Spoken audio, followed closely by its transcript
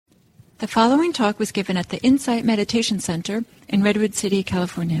The following talk was given at the Insight Meditation Center in Redwood City,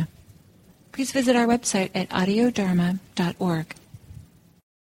 California. Please visit our website at audiodharma.org.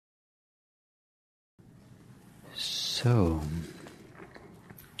 So,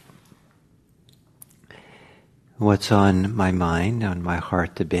 what's on my mind, on my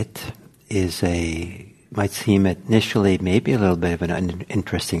heart a bit, might seem initially maybe a little bit of an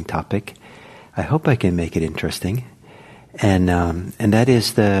uninteresting topic. I hope I can make it interesting. And that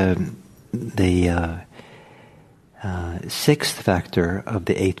is the sixth factor of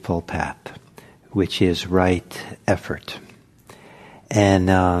the Eightfold Path, which is right effort.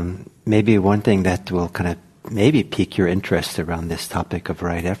 And maybe one thing that will kind of maybe pique your interest around this topic of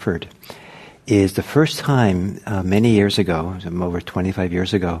right effort is the first time many years ago, over 25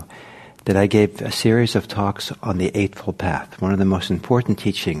 years ago, that I gave a series of talks on the Eightfold Path, one of the most important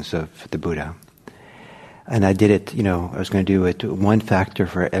teachings of the Buddha. And I did it, I was going to do it one factor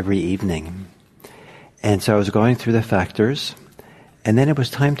for every evening. And so I was going through the factors, and then it was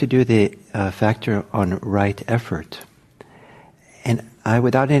time to do the factor on right effort. And I,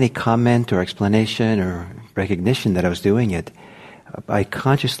 without any comment or explanation or recognition that I was doing it, I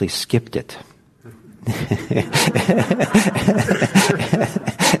consciously skipped it.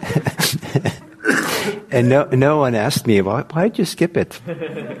 And no one asked me, why'd you skip it?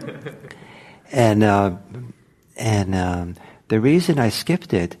 And the reason I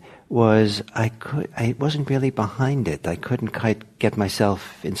skipped it was I wasn't really behind it. I couldn't quite get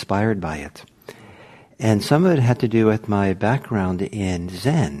myself inspired by it. And some of it had to do with my background in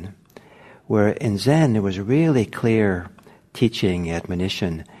Zen, where in Zen there was really clear teaching,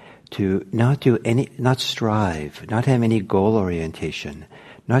 admonition to not strive, not have any goal orientation,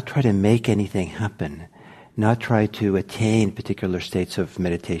 not try to make anything happen, not try to attain particular states of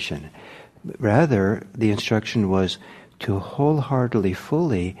meditation. Rather, the instruction was to wholeheartedly,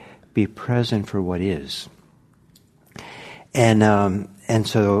 fully be present for what is. And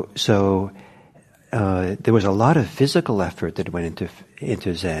so there was a lot of physical effort that went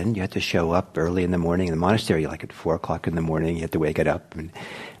into Zen. You had to show up early in the morning in the monastery, like at 4 o'clock in the morning. You had to wake it up and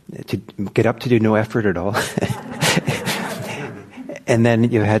to get up to do no effort at all. And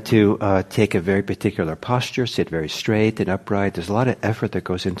then you had to take a very particular posture, sit very straight and upright. There's a lot of effort that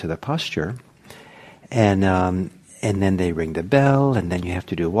goes into the posture. And then they ring the bell, and then you have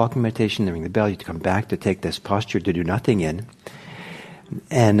to do a walking meditation. They ring the bell. You have to come back to take this posture to do nothing in.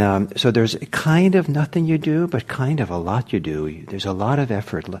 And so there's kind of nothing you do, but kind of a lot you do. There's a lot of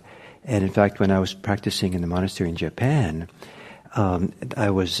effort. And in fact, when I was practicing in the monastery in Japan,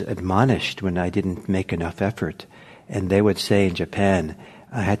 I was admonished when I didn't make enough effort. And they would say in Japan,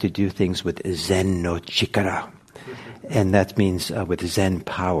 I had to do things with Zen no chikara. And that means with Zen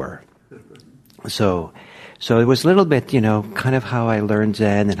power. So it was a little bit, kind of how I learned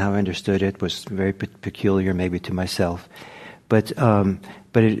Zen and how I understood it was very peculiar maybe to myself. But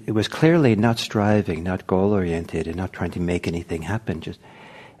it was clearly not striving, not goal-oriented, and not trying to make anything happen.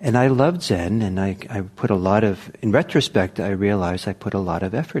 And I loved Zen, and I put a lot of, in retrospect, I realized I put a lot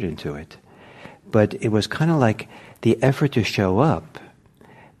of effort into it. But it was kind of like the effort to show up,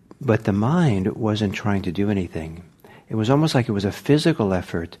 but the mind wasn't trying to do anything. It was almost like it was a physical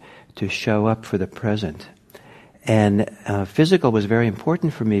effort to show up for the present. And physical was very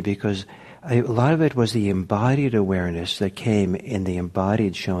important for me because a lot of it was the embodied awareness that came in the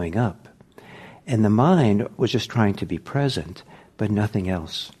embodied showing up. And the mind was just trying to be present, but nothing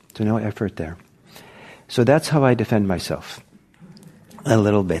else. So no effort there. So that's how I defend myself a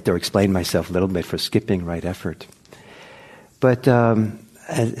little bit, or explain myself a little bit for skipping right effort. But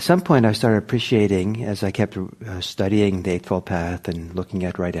at some point I started appreciating, as I kept studying the Eightfold Path and looking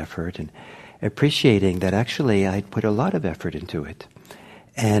at right effort, and appreciating that actually I put a lot of effort into it.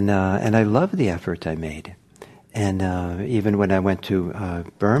 And I loved the effort I made. And even when I went to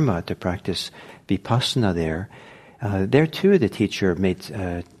Burma to practice Vipassana there too the teacher made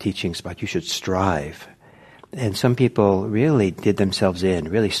teachings about you should strive. And some people really did themselves in,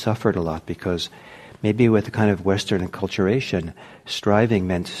 really suffered a lot because maybe with the kind of Western acculturation, striving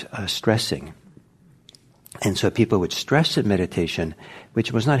meant stressing. And so people would stress in meditation,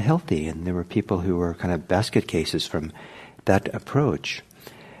 which was not healthy, and there were people who were kind of basket cases from that approach.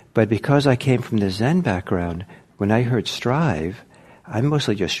 But because I came from the Zen background, when I heard strive, I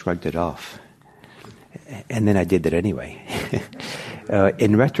mostly just shrugged it off. And then I did that anyway.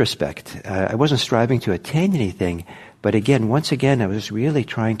 In retrospect, I wasn't striving to attain anything, but once again, I was really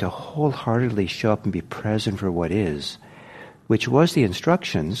trying to wholeheartedly show up and be present for what is, which was the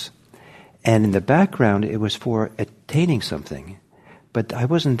instructions, and in the background, it was for attaining something. But I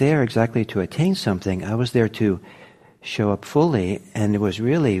wasn't there exactly to attain something. I was there to show up fully, and it was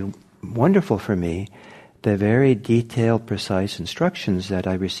really wonderful for me the very detailed, precise instructions that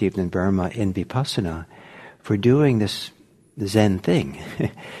I received in Burma in Vipassana for doing this Zen thing.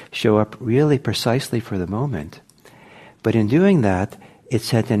 Show up really precisely for the moment. But in doing that, it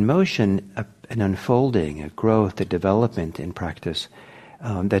set in motion an unfolding, a growth, a development in practice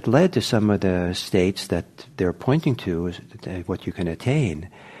that led to some of the states that they're pointing to, what you can attain.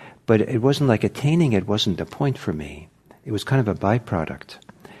 But it wasn't like attaining it wasn't the point for me. It was kind of a byproduct.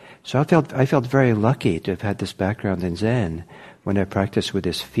 So I felt very lucky to have had this background in Zen when I practiced with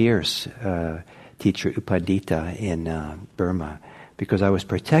this fierce teacher U Pandita in Burma, because I was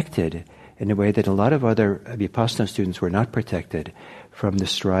protected in a way that a lot of other Vipassana students were not protected from the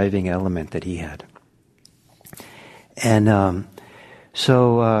striving element that he had. And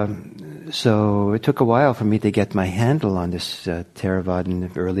so it took a while for me to get my handle on this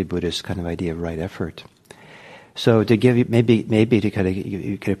Theravadan early Buddhist kind of idea of right effort. So to give you maybe to kind of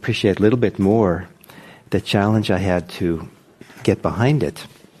you can appreciate a little bit more the challenge I had to get behind it.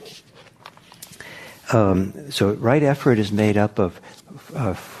 So right effort is made up of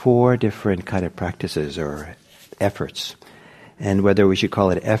 4 different kind of practices or efforts. And whether we should call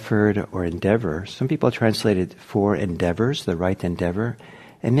it effort or endeavor, some people translate it 4 endeavors, the right endeavor,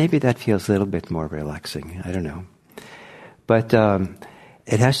 and maybe that feels a little bit more relaxing. I don't know. But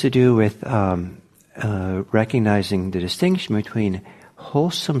it has to do with recognizing the distinction between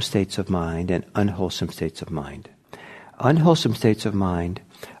wholesome states of mind and unwholesome states of mind. Unwholesome states of mind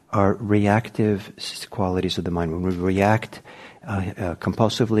are reactive qualities of the mind. When we react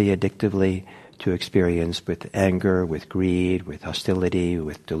compulsively, addictively to experience with anger, with greed, with hostility,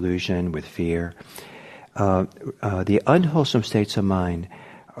 with delusion, with fear, the unwholesome states of mind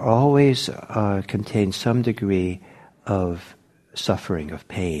always contain some degree of suffering, of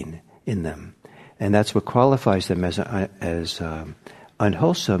pain in them. And that's what qualifies them as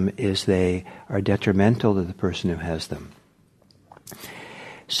unwholesome, is they are detrimental to the person who has them.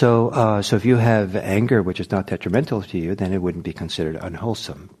 So if you have anger which is not detrimental to you, then it wouldn't be considered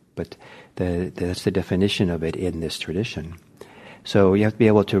unwholesome. But that's the definition of it in this tradition. So you have to be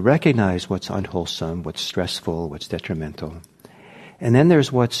able to recognize what's unwholesome, what's stressful, what's detrimental. And then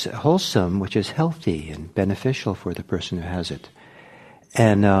there's what's wholesome, which is healthy and beneficial for the person who has it.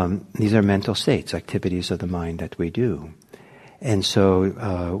 And these are mental states, activities of the mind that we do. And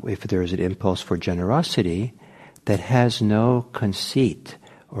so if there's an impulse for generosity that has no conceit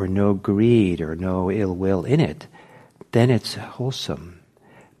or no greed or no ill will in it, then it's wholesome.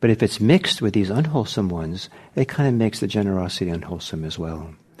 But if it's mixed with these unwholesome ones, it kind of makes the generosity unwholesome as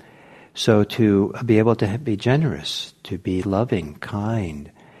well. So to be able to be generous, to be loving,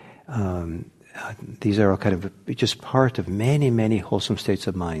 kind, these are all kind of just part of many, many wholesome states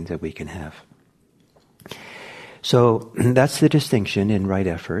of mind that we can have. So that's the distinction in right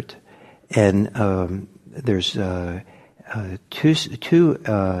effort. And there's two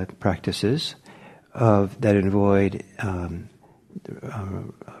practices that avoid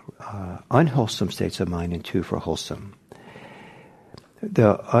unwholesome states of mind and 2 for wholesome.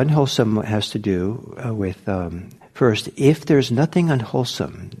 The unwholesome has to do with, first, if there's nothing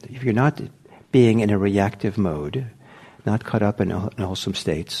unwholesome, if you're not being in a reactive mode, not caught up in unwholesome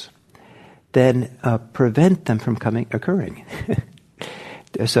states, then prevent them from occurring.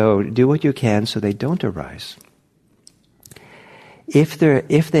 So do what you can so they don't arise. If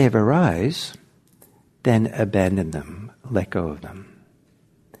they have arise, then abandon them, let go of them.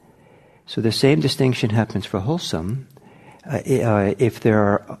 So the same distinction happens for wholesome. If there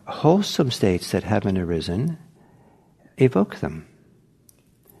are wholesome states that haven't arisen, evoke them.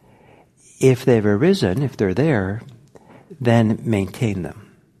 If they've arisen, if they're there, then maintain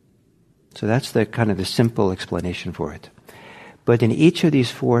them. So that's the kind of the simple explanation for it. But in each of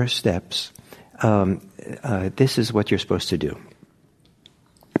these 4 steps, this is what you're supposed to do.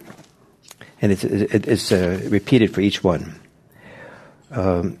 And it's repeated for each one.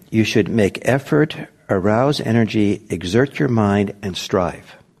 You should make effort, arouse energy, exert your mind, and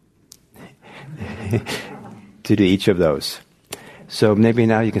strive to do each of those. So maybe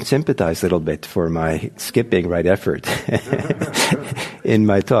now you can sympathize a little bit for my skipping right effort in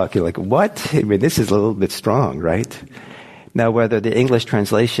my talk. You're like, what? I mean, this is a little bit strong, right? Now, whether the English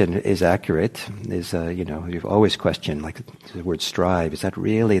translation is accurate is, you've always questioned, like the word strive, is that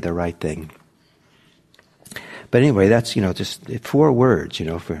really the right thing? But anyway, that's, just 4 words,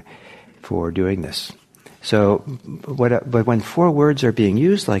 for doing this. So, but when 4 words are being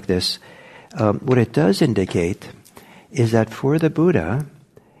used like this, what it does indicate is that for the Buddha,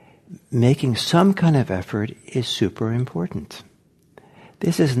 making some kind of effort is super important.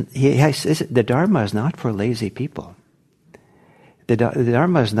 The Dharma is not for lazy people. the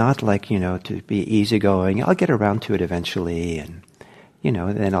Dharma is not like, to be easygoing. I'll get around to it eventually, and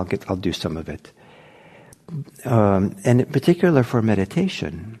then I'll do some of it. And in particular for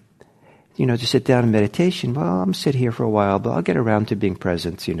meditation, to sit down in meditation. Well, I'm sit here for a while, but I'll get around to being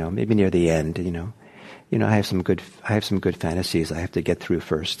present. Maybe near the end. I have some good fantasies I have to get through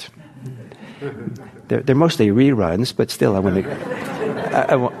first. They're mostly reruns, but still,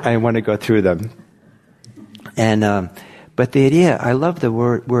 I want to go through them. And but the idea, I love the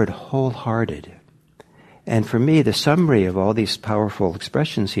word wholehearted. And for me, the summary of all these powerful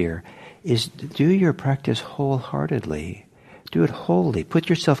expressions here is do your practice wholeheartedly. Do it wholly. Put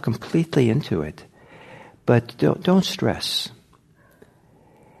yourself completely into it. But don't stress.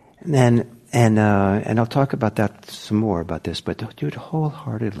 And I'll talk about that some more about this, but do it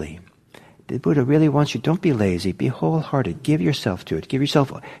wholeheartedly. The Buddha really wants you, don't be lazy, be wholehearted. Give yourself to it.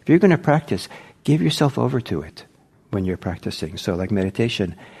 If you're going to practice, give yourself over to it when you're practicing. So like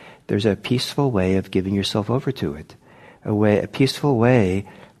meditation, there's a peaceful way of giving yourself over to it. A peaceful way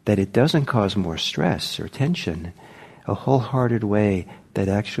that it doesn't cause more stress or tension. A wholehearted way that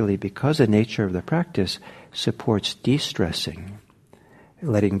actually, because of the nature of the practice, supports de-stressing,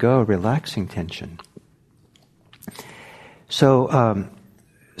 letting go, relaxing tension. Sometimes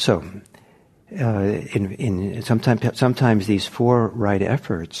these 4 right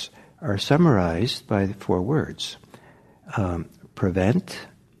efforts are summarized by the 4 words: prevent,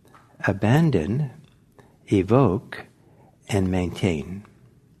 abandon, evoke, and maintain.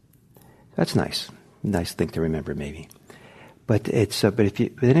 That's nice. Nice thing to remember, maybe. But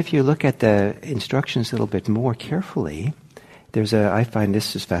if you look at the instructions a little bit more carefully, I find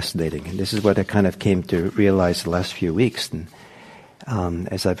this is fascinating, and this is what I kind of came to realize the last few weeks, and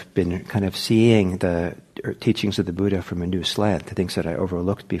as I've been kind of seeing the teachings of the Buddha from a new slant, the things that I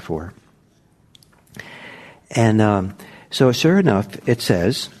overlooked before. And so, sure enough, it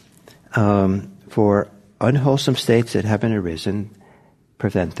says, for unwholesome states that haven't arisen,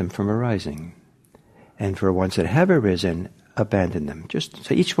 prevent them from arising. And for ones that have arisen, abandon them.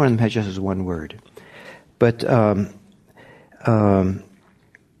 So each one of them has just as one word. But and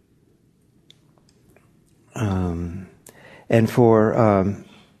for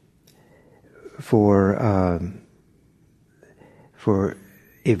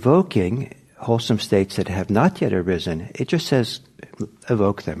evoking wholesome states that have not yet arisen, it just says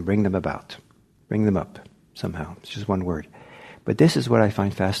evoke them, bring them about, bring them up somehow. It's just one word. But this is what I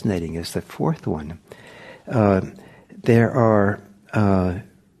find fascinating, is the 4th one. There are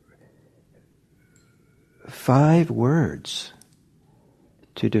 5 words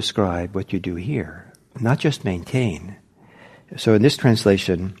to describe what you do here, not just maintain. So in this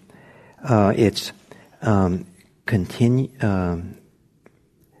translation, it's continue.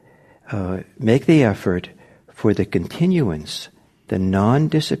 Make the effort for the continuance, the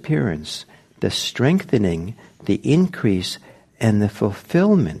non-disappearance, the strengthening, the increase, and the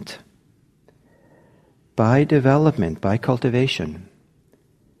fulfillment by development, by cultivation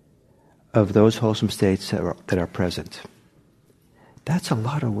of those wholesome states that are present. That's a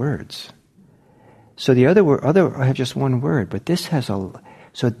lot of words. So the other I have just one word, but this has so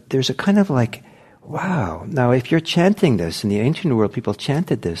there's a kind of like, wow. Now if you're chanting this, in the ancient world people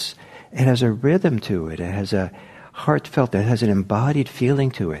chanted this, it has a rhythm to it, it has a heartfelt, it has an embodied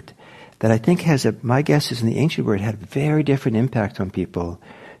feeling to it, that I think my guess is in the ancient world, it had a very different impact on people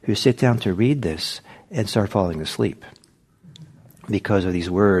who sit down to read this and start falling asleep because of these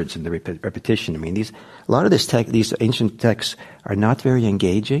words and the repetition. I mean, a lot of these ancient texts are not very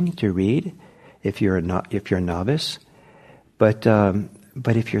engaging to read if you're a novice, but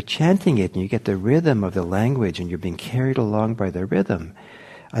if you're chanting it and you get the rhythm of the language and you're being carried along by the rhythm,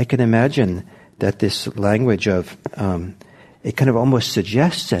 I can imagine that this language of it kind of almost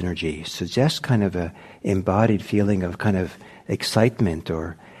suggests energy, suggests kind of a embodied feeling of kind of excitement,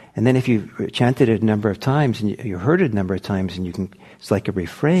 and then if you chanted it a number of times and you heard it a number of times, and it's like a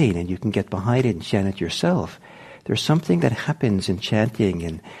refrain, and you can get behind it and chant it yourself. There's something that happens in chanting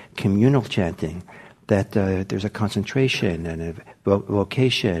and communal chanting, that there's a concentration and a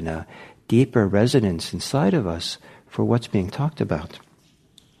vocation, a deeper resonance inside of us for what's being talked about.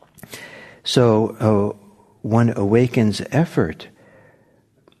 So one awakens effort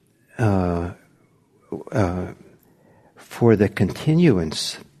for the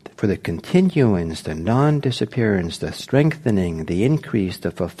continuance, the non-disappearance, the strengthening, the increase, the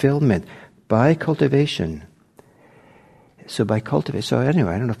fulfillment by cultivation. So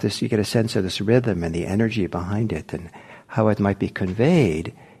anyway, I don't know if you get a sense of this rhythm and the energy behind it and how it might be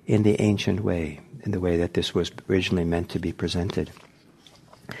conveyed in the ancient way, in the way that this was originally meant to be presented.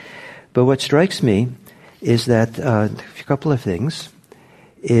 But what strikes me is that a couple of things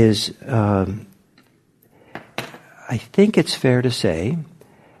is I think it's fair to say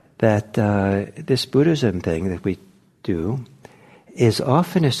that this Buddhism thing that we do is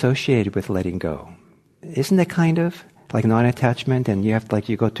often associated with letting go. Isn't it kind of like non-attachment? And you have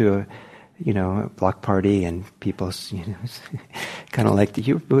you go to a block party and people, kind of like,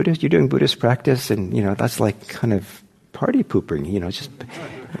 you're Buddhist, you're doing Buddhist practice, and that's like kind of party pooping. It's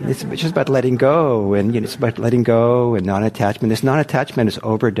just about letting go, and it's about letting go and non-attachment. This non-attachment is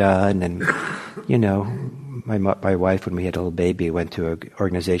overdone, and my wife, when we had a little baby, went to an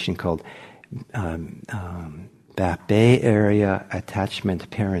organization called Bay Area Attachment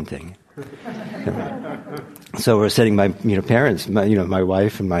Parenting. So we're sitting, my parents, my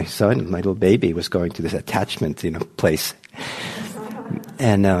wife and my son, my little baby was going to this attachment place.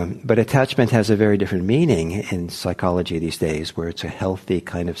 And but attachment has a very different meaning in psychology these days, where it's a healthy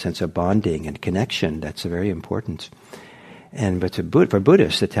kind of sense of bonding and connection that's very important. But for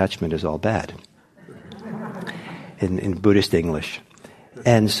Buddhists, attachment is all bad in Buddhist English.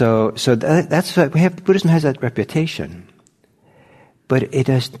 And so that's what we have. Buddhism has that reputation, but it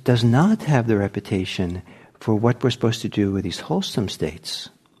does not have the reputation for what we're supposed to do with these wholesome states,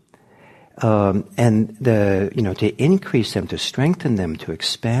 and to increase them, to strengthen them, to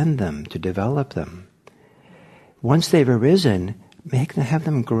expand them, to develop them. Once they've arisen, have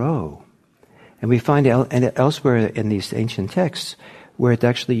them grow. And we find elsewhere in these ancient texts where it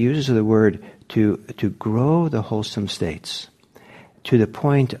actually uses the word to grow the wholesome states to the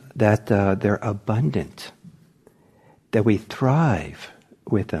point that they're abundant, that we thrive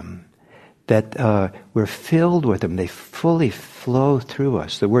with them, that we're filled with them. They fully flow through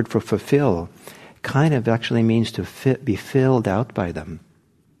us. The word for fulfill kind of actually means to be filled out by them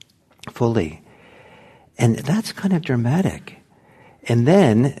fully. And that's kind of dramatic. And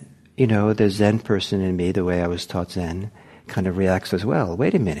then, the Zen person in me, the way I was taught Zen, kind of reacts as well.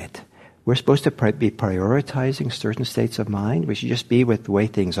 Wait a minute. We're supposed to be prioritizing certain states of mind. We should just be with the way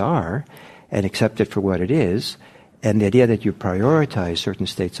things are and accept it for what it is. And the idea that you prioritize certain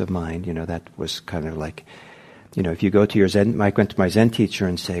states of mind, that was kind of like, if you go to your Zen, I went to my Zen teacher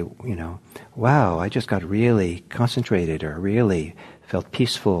and say, wow, I just got really concentrated, or really felt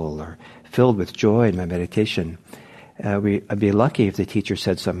peaceful or filled with joy in my meditation. I'd be lucky if the teacher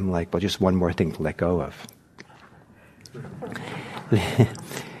said something like, well, just one more thing to let go of.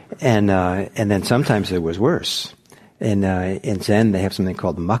 And then sometimes it was worse. In Zen, they have something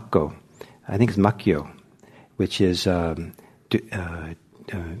called makko. I think it's makkyo, which is makkyo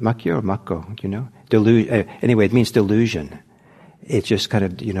or makko, anyway, it means delusion. It's just kind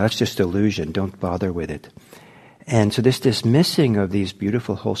of, that's just delusion. Don't bother with it. And so this dismissing of these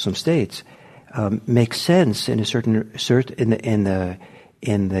beautiful, wholesome states makes sense in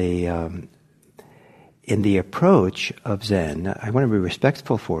in the approach of Zen. I want to be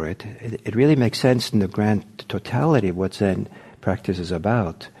respectful for it. It really makes sense in the grand totality of what Zen practice is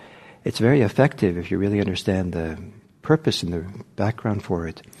about. It's very effective if you really understand the purpose and the background for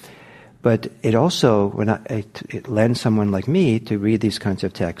it. But it also, it lends someone like me to read these kinds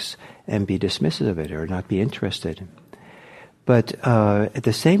of texts and be dismissive of it or not be interested. But at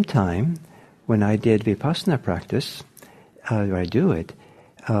the same time, when I did Vipassana practice, when I do it,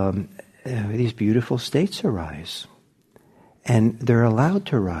 these beautiful states arise. And they're allowed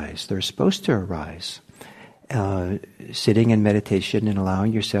to arise. They're supposed to arise. Sitting in meditation and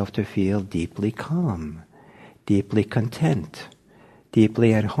allowing yourself to feel deeply calm, deeply content,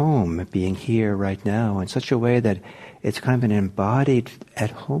 deeply at home, being here right now in such a way that it's kind of an embodied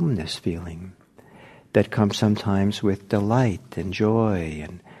at-homeness feeling that comes sometimes with delight and joy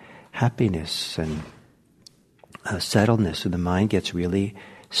and happiness and settledness. So the mind gets really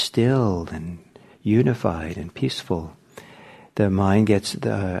still and unified and peaceful. The mind gets,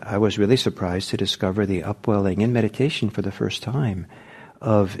 I was really surprised to discover the upwelling in meditation for the first time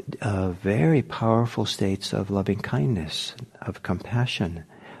of very powerful states of loving kindness, of compassion,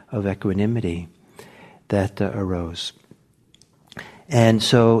 of equanimity that arose. And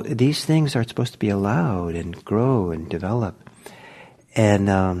so these things are supposed to be allowed and grow and develop. And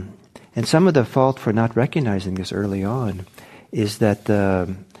some of the fault for not recognizing this early on is that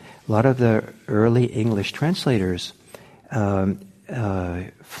a lot of the early English translators flattened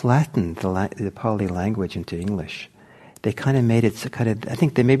the Pali language into English. They kind of made it I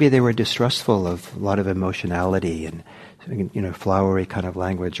think maybe they were distrustful of a lot of emotionality and flowery kind of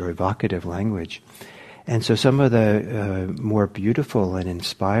language or evocative language. And so some of the more beautiful and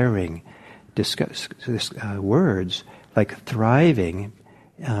inspiring words, like thriving,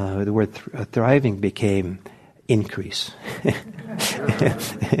 the word thriving became increase.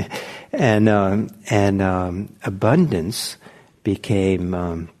 and abundance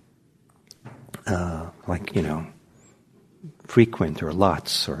became frequent or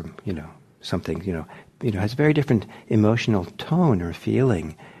lots or something has a very different emotional tone or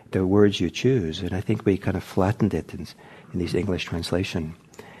feeling, the words you choose, and I think we kind of flattened it in these English translation.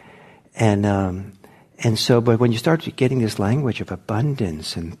 And so, but when you start getting this language of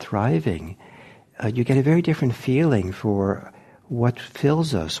abundance and thriving, you get a very different feeling for what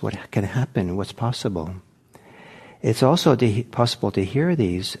fills us, what can happen, what's possible. It's also possible to hear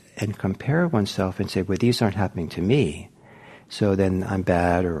these and compare oneself and say, well, these aren't happening to me, so then I'm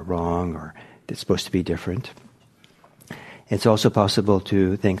bad or wrong or it's supposed to be different. It's also possible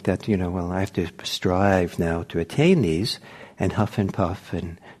to think that, I have to strive now to attain these and huff and puff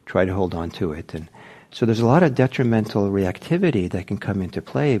and try to hold on to it. And so there's a lot of detrimental reactivity that can come into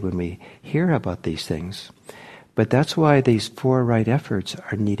play when we hear about these things. But that's why these 4 right efforts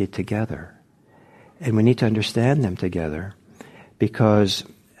are needed together. And we need to understand them together, because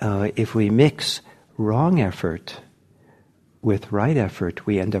if we mix wrong effort with right effort,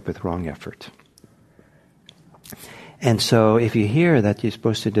 we end up with wrong effort. And so if you hear that you're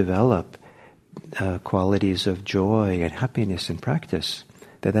supposed to develop qualities of joy and happiness in practice,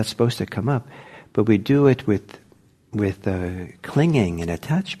 that's supposed to come up, but we do it with clinging and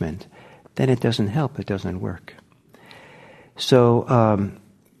attachment, then it doesn't help, it doesn't work. So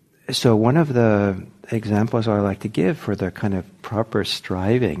one of the examples I like to give for the kind of proper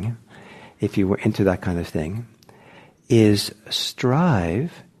striving, if you were into that kind of thing, is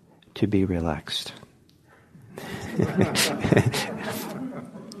strive to be relaxed.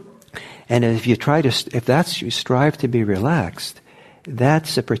 And if you strive to be relaxed,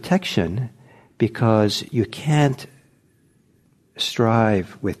 that's a protection, because you can't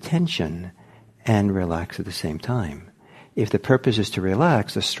strive with tension and relax at the same time. If the purpose is to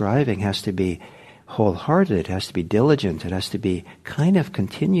relax, the striving has to be wholehearted, it has to be diligent, it has to be kind of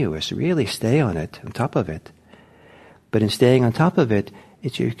continuous, really stay on it, on top of it. But in staying on top of it,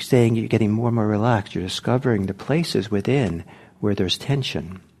 you're getting more and more relaxed. You're discovering the places within where there's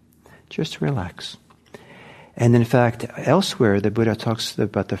tension. Just relax. And in fact, elsewhere, the Buddha talks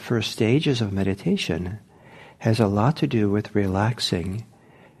about the first stages of meditation has a lot to do with relaxing,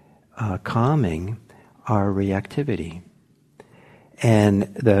 calming our reactivity. And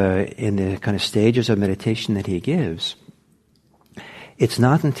in the kind of stages of meditation that he gives, it's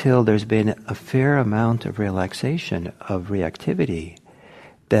not until there's been a fair amount of relaxation of reactivity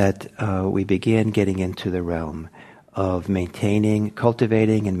that we begin getting into the realm of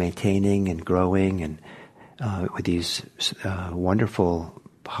cultivating and maintaining and growing and with these wonderful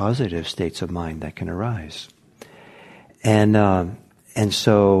positive states of mind that can arise. And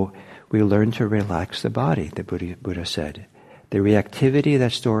so we learn to relax the body, the Buddha said. The reactivity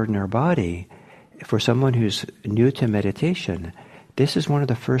that's stored in our body, for someone who's new to meditation, this is one of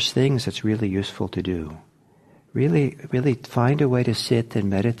the first things that's really useful to do. Really, really find a way to sit and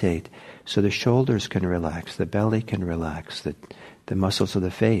meditate so the shoulders can relax, the belly can relax, the muscles of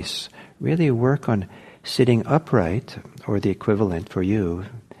the face. Really work on sitting upright, or the equivalent for you,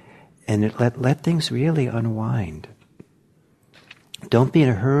 and let things really unwind. Don't be in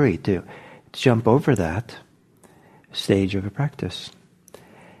a hurry to jump over that stage of a practice.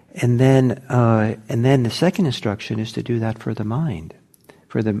 And then the second instruction is to do that for the mind,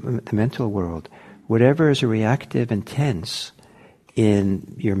 for the mental world. Whatever is reactive and tense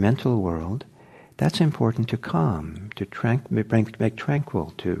in your mental world, that's important to calm, to make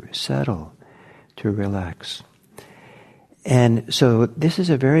tranquil, to settle, to relax. And so this is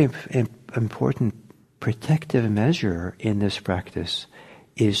a very important protective measure in this practice,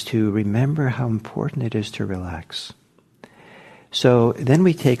 is to remember how important it is to relax. So then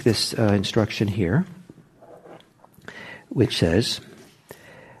we take this instruction here, which says,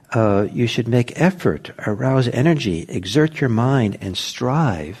 you should make effort, arouse energy, exert your mind, and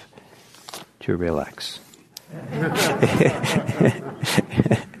strive to relax.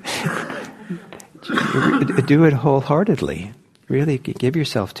 Do it wholeheartedly. Really give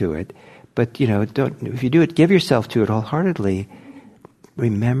yourself to it. But if you do it, give yourself to it wholeheartedly.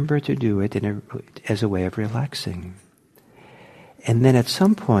 Remember to do it as a way of relaxing. And then at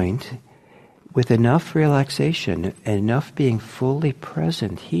some point, with enough relaxation and enough being fully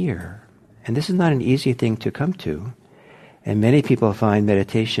present here, and this is not an easy thing to come to, and many people find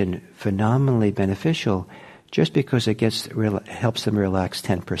meditation phenomenally beneficial just because it helps them relax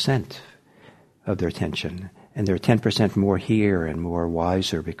 10% of their tension, and they're 10% more here and more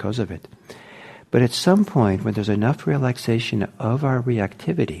wiser because of it. But at some point, when there's enough relaxation of our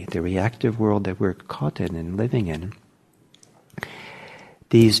reactivity, the reactive world that we're caught in and living in,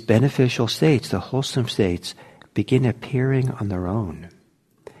 these beneficial states, the wholesome states, begin appearing on their own.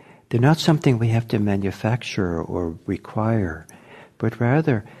 They're not something we have to manufacture or require, but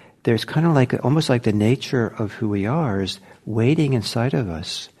rather there's kind of like, almost like the nature of who we are is waiting inside of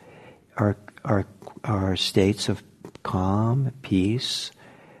us, our states of calm, peace,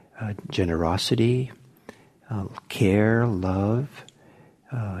 generosity, care, love,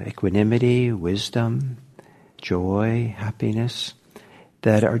 equanimity, wisdom, joy, happiness,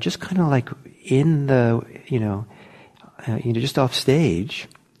 that are just kind of like in the, just off stage,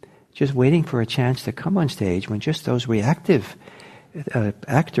 just waiting for a chance to come on stage when just those reactive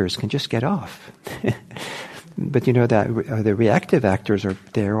actors can just get off. But that the reactive actors are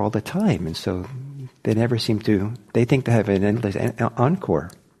there all the time, and so they never seem to, they think they have an endless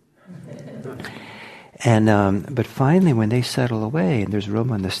encore. And but finally, when they settle away and there's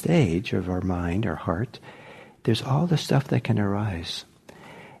room on the stage of our mind, our heart, there's all the stuff that can arise.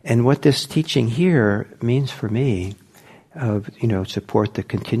 And what this teaching here means for me, support the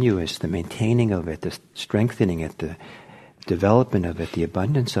continuous, the maintaining of it, the strengthening it, the development of it, the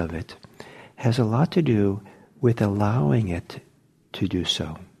abundance of it, has a lot to do with allowing it to do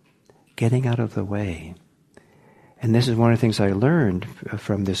so, getting out of the way. And this is one of the things I learned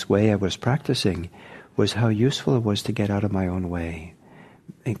from this way I was practicing, was how useful it was to get out of my own way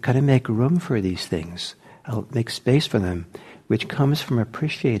and kind of make room for these things. I'll make space for them, which comes from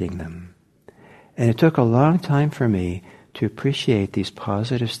appreciating them. And it took a long time for me to appreciate these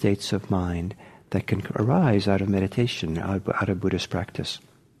positive states of mind that can arise out of meditation, out of Buddhist practice.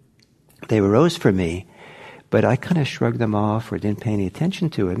 They arose for me, but I kind of shrugged them off or didn't pay any attention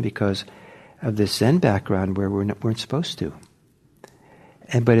to them because of this Zen background where we weren't supposed to.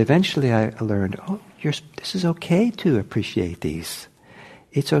 But eventually I learned, this is okay to appreciate these.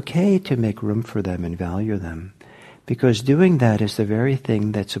 It's okay to make room for them and value them, because doing that is the very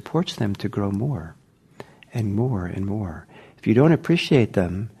thing that supports them to grow more and more and more. If you don't appreciate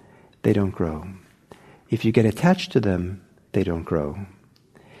them, they don't grow. If you get attached to them, they don't grow.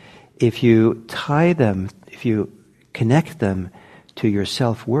 If you tie them, if you connect them to your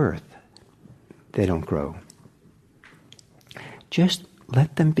self-worth, they don't grow. Just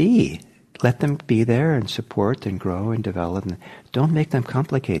let them be. Let them be there and support and grow and develop. Don't make them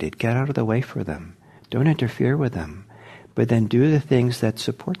complicated. Get out of the way for them. Don't interfere with them. But then do the things that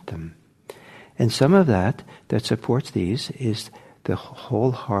support them. And some of that supports these is the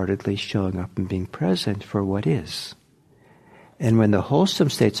wholeheartedly showing up and being present for what is. And when the wholesome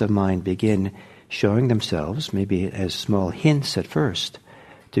states of mind begin showing themselves, maybe as small hints at first,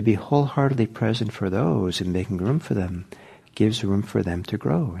 to be wholeheartedly present for those and making room for them gives room for them to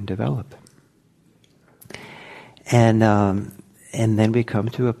grow and develop. And then we come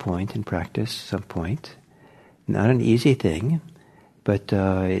to a point in practice, some point, not an easy thing, but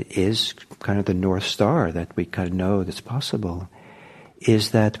it is kind of the North Star that we kind of know that's possible,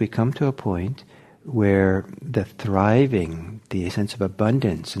 is that we come to a point where the thriving, the sense of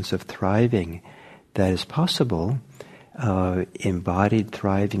abundance, sense of thriving that is possible, embodied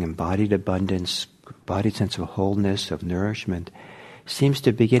thriving, embodied abundance, embodied sense of wholeness, of nourishment, seems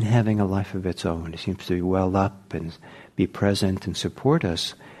to begin having a life of its own. It seems to well up and be present and support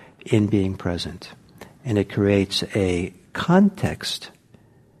us in being present. And it creates a context,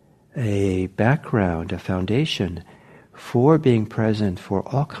 a background, a foundation for being present for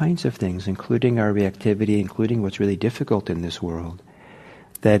all kinds of things, including our reactivity, including what's really difficult in this world,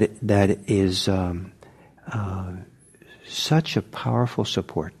 that is such a powerful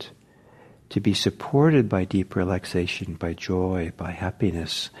support. To be supported by deep relaxation, by joy, by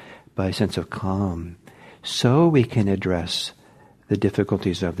happiness, by a sense of calm, so we can address the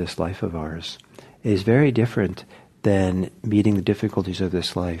difficulties of this life of ours, is very different than meeting the difficulties of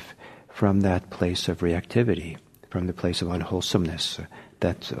this life from that place of reactivity, from the place of unwholesomeness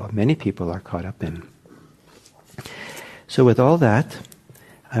that many people are caught up in. So with all that,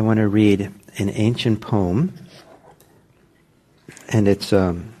 I want to read an ancient poem, and it's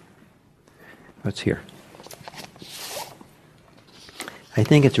what's here? I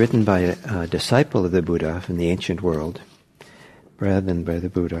think it's written by a disciple of the Buddha from the ancient world, rather than by the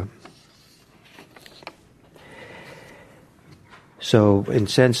Buddha. So, in a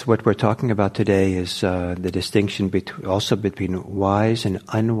sense, what we're talking about today is the distinction between wise and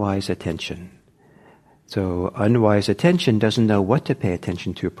unwise attention. So, unwise attention doesn't know what to pay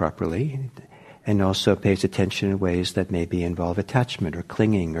attention to properly, and also pays attention in ways that maybe involve attachment or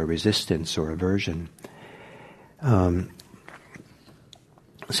clinging or resistance or aversion.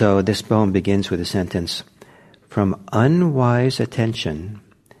 So this poem begins with a sentence, "From unwise attention,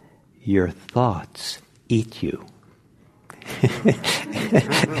 your thoughts eat you."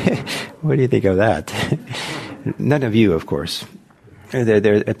 What do you think of that? None of you, of course.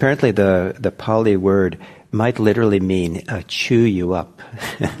 Apparently the Pali word might literally mean chew you up.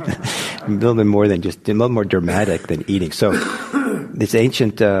 A little bit more than just, a little more dramatic than eating. So this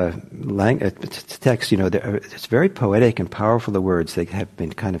ancient text, it's very poetic and powerful, the words. They have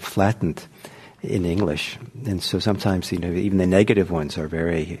been kind of flattened in English. And so sometimes, even the negative ones are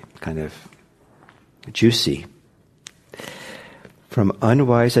very kind of juicy. From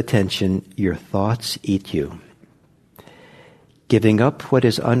unwise attention, your thoughts eat you. Giving up what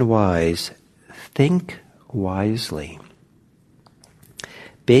is unwise, think wisely.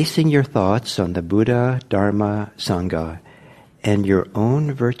 Basing your thoughts on the Buddha, Dharma, Sangha, and your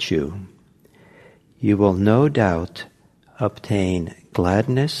own virtue, you will no doubt obtain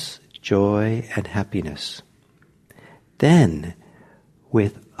gladness, joy, and happiness. Then,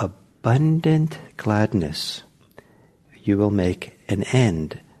 with abundant gladness, you will make an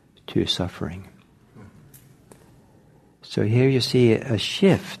end to suffering. So here you see a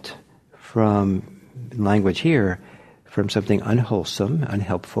shift from language here, from something unwholesome,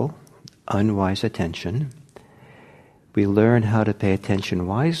 unhelpful, unwise attention. We learn how to pay attention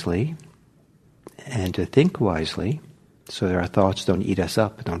wisely and to think wisely so that our thoughts don't eat us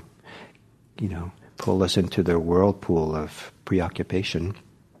up, don't, pull us into the whirlpool of preoccupation.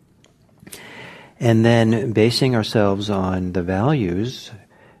 And then basing ourselves on the values,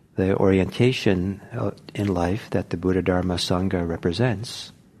 the orientation in life that the Buddha, Dharma, Sangha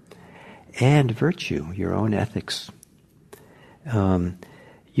represents, and virtue, your own ethics,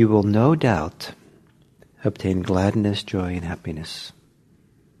 you will no doubt obtain gladness, joy, and happiness.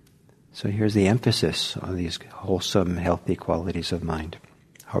 So here's the emphasis on these wholesome, healthy qualities of mind,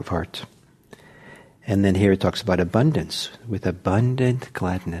 of heart. And then here it talks about abundance, with abundant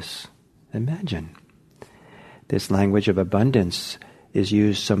gladness. Imagine. This language of abundance is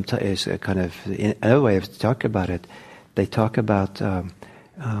used sometimes as a kind of, another way of talk about it, they talk about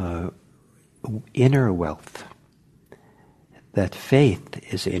inner wealth. That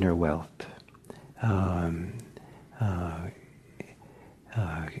faith is inner wealth.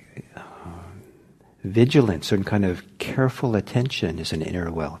 Vigilance, certain kind of careful attention is an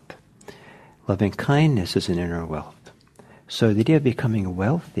inner wealth. Loving kindness is an inner wealth. So the idea of becoming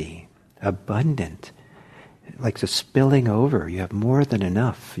wealthy, abundant, like the spilling over, you have more than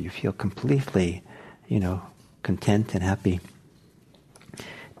enough. You feel completely, content and happy.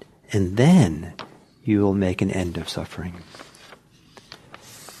 And then you will make an end of suffering.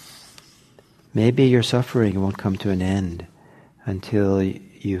 Maybe your suffering won't come to an end until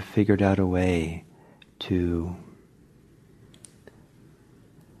you've figured out a way to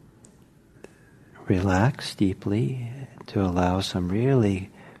relax deeply, to allow some really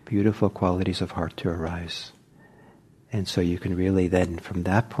beautiful qualities of heart to arise. And so you can really then, from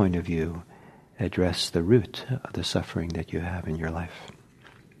that point of view, address the root of the suffering that you have in your life.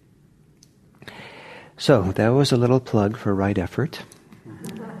 So that was a little plug for Right Effort.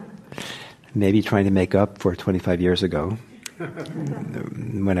 Maybe trying to make up for 25 years ago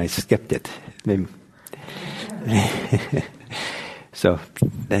when I skipped it. So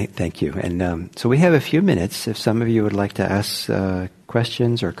thank you. And so we have a few minutes. If some of you would like to ask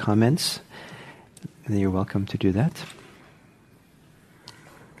questions or comments, then you're welcome to do that.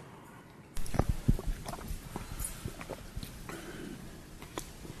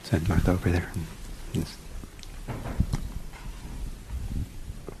 Send Martha over there. Yes.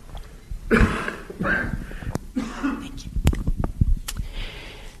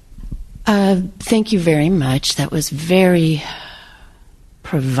 Thank you very much. That was very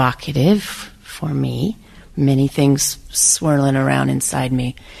provocative for me. Many things swirling around inside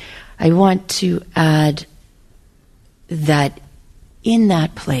me. I want to add that in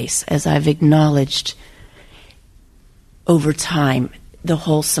that place, as I've acknowledged over time, the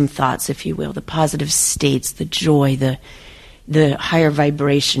wholesome thoughts, if you will, the positive states, the joy, the higher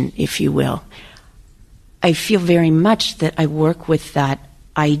vibration, if you will, I feel very much that I work with that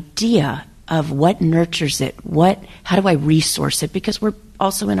idea of what nurtures it, how do I resource it, because we're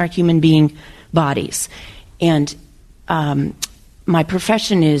also in our human being bodies. And my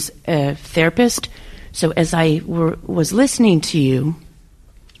profession is a therapist, so as I was listening to you,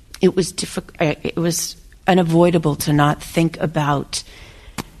 it was unavoidable to not think about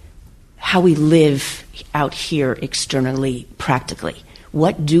how we live out here externally, practically.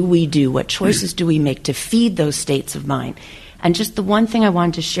 What do we do? What choices do we make to feed those states of mind? And just the one thing I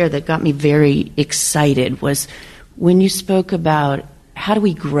wanted to share that got me very excited was when you spoke about how do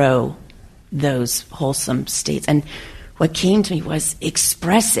we grow those wholesome states? And what came to me was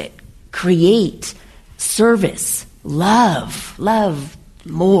express it, create, service, love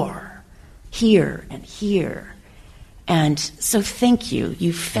more, here and here. And so thank you.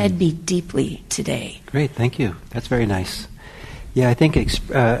 You fed me deeply today. Great, thank you. That's very nice. Yeah, I think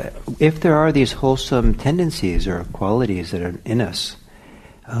if there are these wholesome tendencies or qualities that are in us,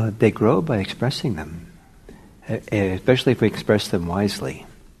 they grow by expressing them, especially if we express them wisely.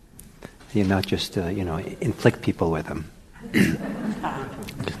 You not just inflict people with them,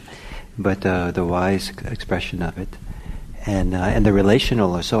 but the wise expression of it, and the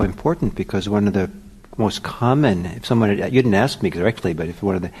relational is so important because one of the most common, if someone, you didn't ask me directly, but if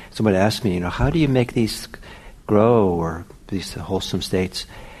someone asked me, how do you make these grow or these wholesome states,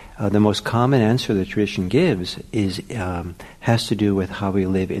 the most common answer the tradition gives has to do with how we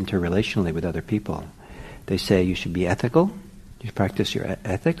live interrelationally with other people. They say you should be ethical, you practice your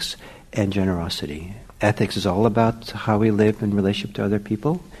ethics, and generosity. Ethics is all about how we live in relationship to other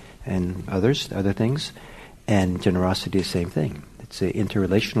people and other things, and generosity is the same thing. It's an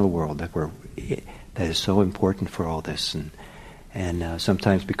interrelational world that is so important for all this, and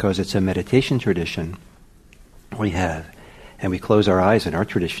sometimes because it's a meditation tradition we have, and we close our eyes in our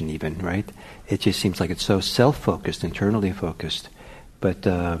tradition even, right? It just seems like it's so self-focused, internally focused. But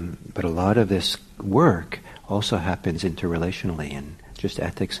a lot of this work also happens interrelationally, and just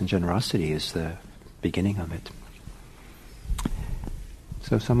ethics and generosity is the beginning of it.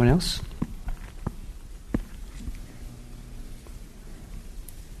 So someone else?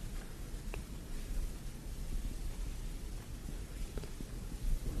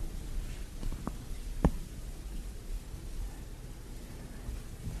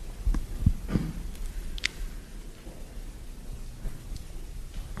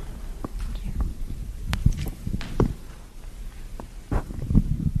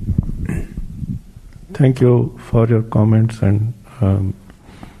 Thank you for your comments and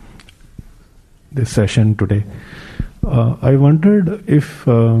this session today. I wondered if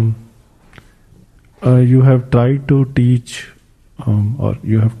you have tried to teach or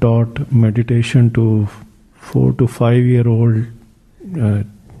you have taught meditation to 4 to 5 year old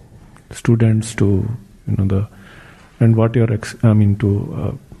students to and what your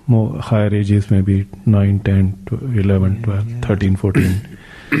to more higher ages, maybe 9, 10, 11, 12, 13, 14.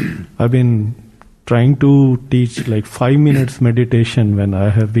 I've been trying to teach like 5 minutes meditation when I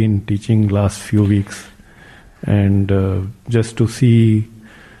have been teaching last few weeks, and just to see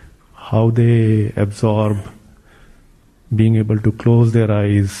how they absorb being able to close their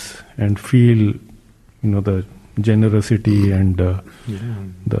eyes and feel the generosity and the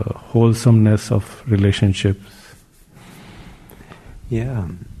wholesomeness of relationships. Yeah.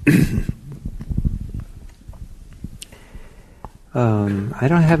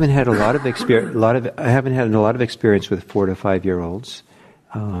 I haven't had a lot of experience. I haven't had a lot of experience with 4 to 5 year olds,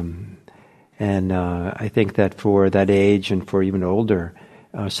 and I think that for that age and for even older,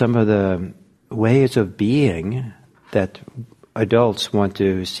 some of the ways of being that adults want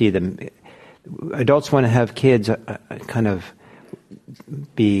to see them. Adults want to have kids kind of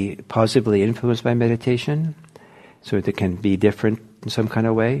be positively influenced by meditation, so that they can be different in some kind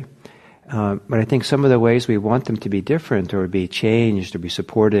of way. But I think some of the ways we want them to be different or be changed or be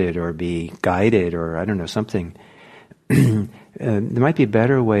supported or be guided or I don't know, something, there might be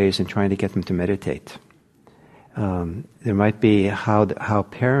better ways in trying to get them to meditate. There might be how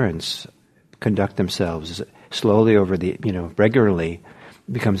parents conduct themselves slowly over regularly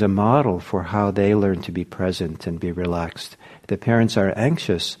becomes a model for how they learn to be present and be relaxed. If the parents are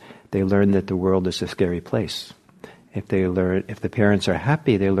anxious, they learn that the world is a scary place. If the parents are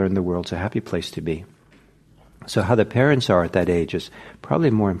happy, they learn the world's a happy place to be. So how the parents are at that age is probably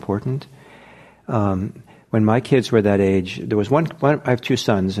more important. When my kids were that age, there was one. I have 2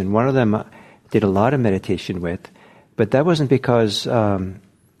 sons, and one of them did a lot of meditation with, but that wasn't because I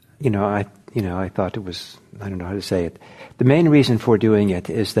thought it was, I don't know how to say it. The main reason for doing it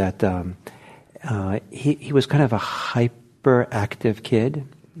is that he was kind of a hyperactive kid,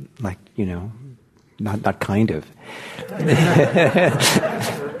 like not kind of,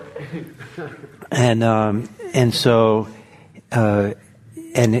 and so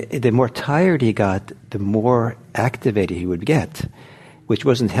the more tired he got, the more activated he would get, which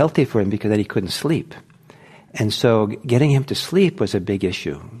wasn't healthy for him because then he couldn't sleep. And so getting him to sleep was a big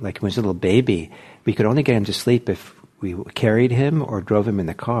issue. Like when he was a little baby, we could only get him to sleep if we carried him or drove him in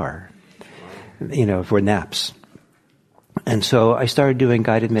the car, for naps. And so I started doing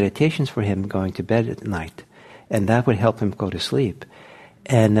guided meditations for him going to bed at night, and that would help him go to sleep.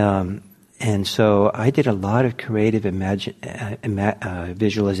 And And so I did a lot of creative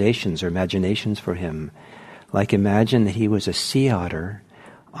visualizations or imaginations for him. Like imagine that he was a sea otter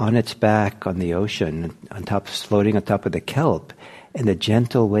on its back on the ocean, floating on top of the kelp, and the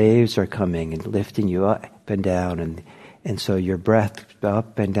gentle waves are coming and lifting you up and down, and so your breath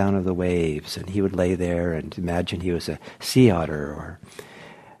up and down of the waves, and he would lay there and imagine he was a sea otter or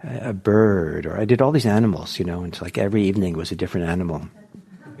a bird, or I did all these animals, and it's like every evening was a different animal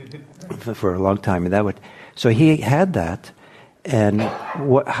for a long time, and so he had that, and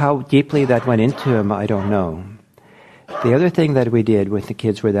how deeply that went into him, I don't know. The other thing that we did when the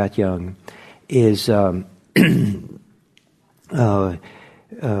kids were that young is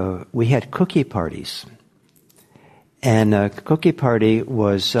we had cookie parties. And a cookie party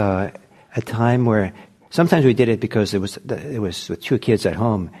was a time where sometimes we did it because it was with two kids at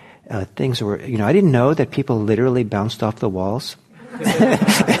home. Things were, I didn't know that people literally bounced off the walls.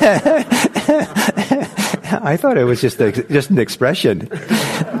 I thought it was just an expression.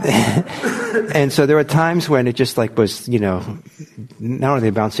 And so there were times when it just was, not only are they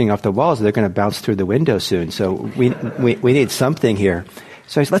bouncing off the walls, they're going to bounce through the window soon. So we need something here.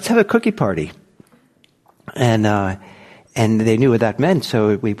 So I said, let's have a cookie party. And they knew what that meant.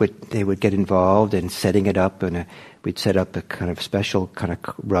 So they would get involved in setting it up, and we'd set up a kind of special kind of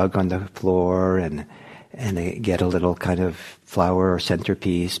rug on the floor, and they get a little kind of flower or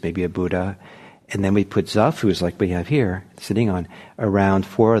centerpiece, maybe a Buddha. And then we put zafus, like we have here, sitting on, around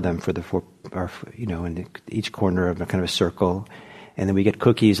four of them in each corner of a kind of a circle. And then we get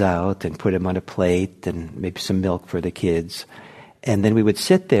cookies out and put them on a plate and maybe some milk for the kids. And then we would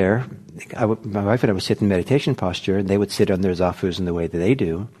sit there. My wife and I would sit in meditation posture, and they would sit on their zafus in the way that they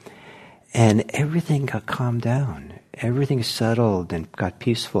do. And everything got calmed down. Everything settled and got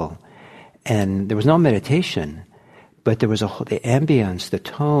peaceful. And there was no meditation, but there was the ambience, the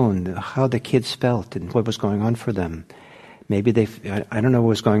tone, how the kids felt and what was going on for them. Maybe I don't know what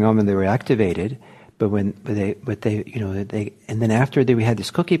was going on when they were activated, and then after we had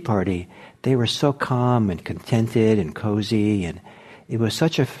this cookie party, they were so calm and contented and cozy, and it was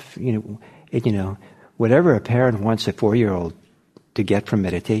such whatever a parent wants a 4-year-old to get from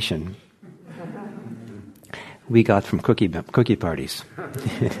meditation, we got from cookie parties.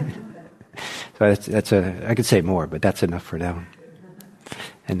 So I could say more, but that's enough for now.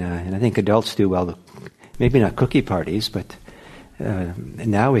 And I think adults do well. Maybe not cookie parties, but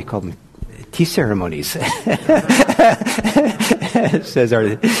now we call them tea ceremonies.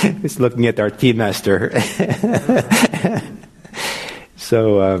 It's looking at our tea master.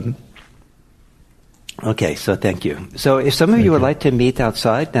 So, okay, so thank you. So if some of you would like to meet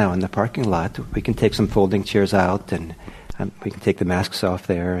outside now in the parking lot, we can take some folding chairs out, and we can take the masks off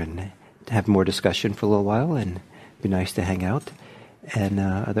there and have more discussion for a little while, and it'd be nice to hang out. And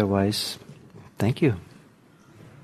otherwise, thank you.